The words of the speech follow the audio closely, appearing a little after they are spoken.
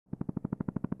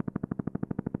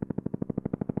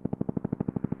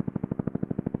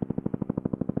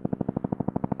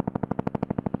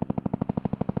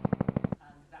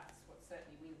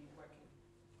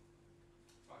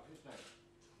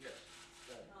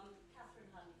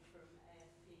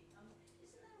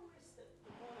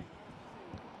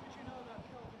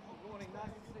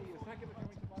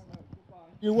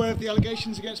You aware of the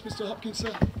allegations against Mr. Hopkins,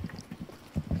 sir?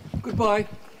 Goodbye.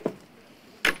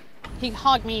 He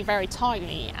hugged me very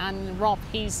tightly and rubbed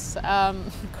his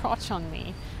crotch on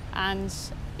me, and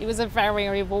it was a very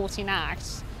revolting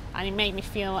act, and it made me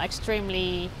feel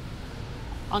extremely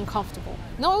uncomfortable.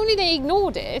 Not only they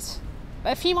ignored it,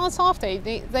 but a few months after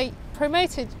they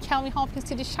promoted Kelvin Hopkins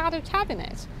to the shadow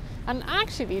cabinet, and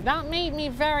actually that made me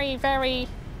very, very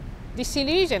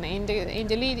disillusioned in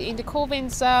the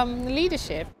Corbyn's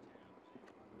leadership.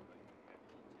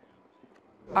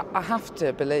 I have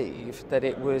to believe that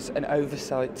it was an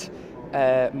oversight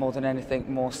more than anything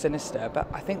more sinister, but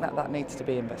I think that needs to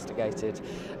be investigated.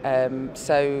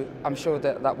 So I'm sure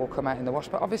that will come out in the wash,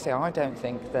 but obviously I don't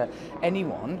think that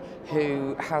anyone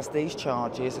who has these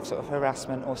charges of sort of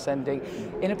harassment or sending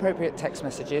inappropriate text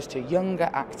messages to younger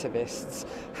activists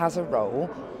has a role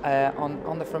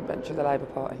on the front bench of the Labour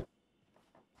Party.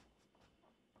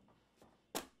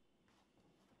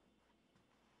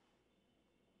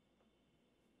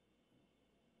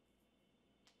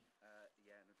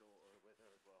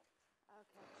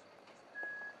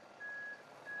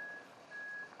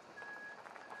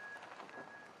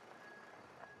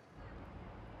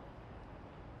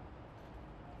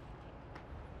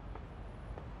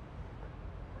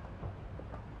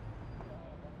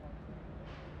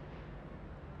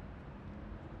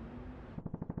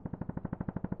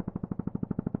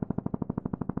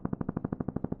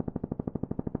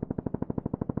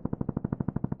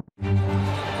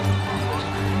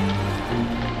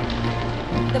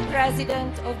 The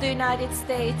President of the United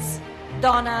States,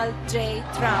 Donald J.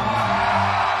 Trump.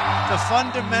 The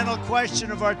fundamental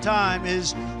question of our time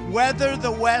is whether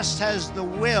the West has the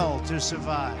will to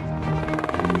survive.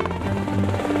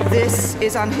 This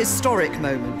is an historic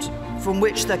moment from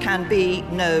which there can be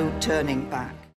no turning back.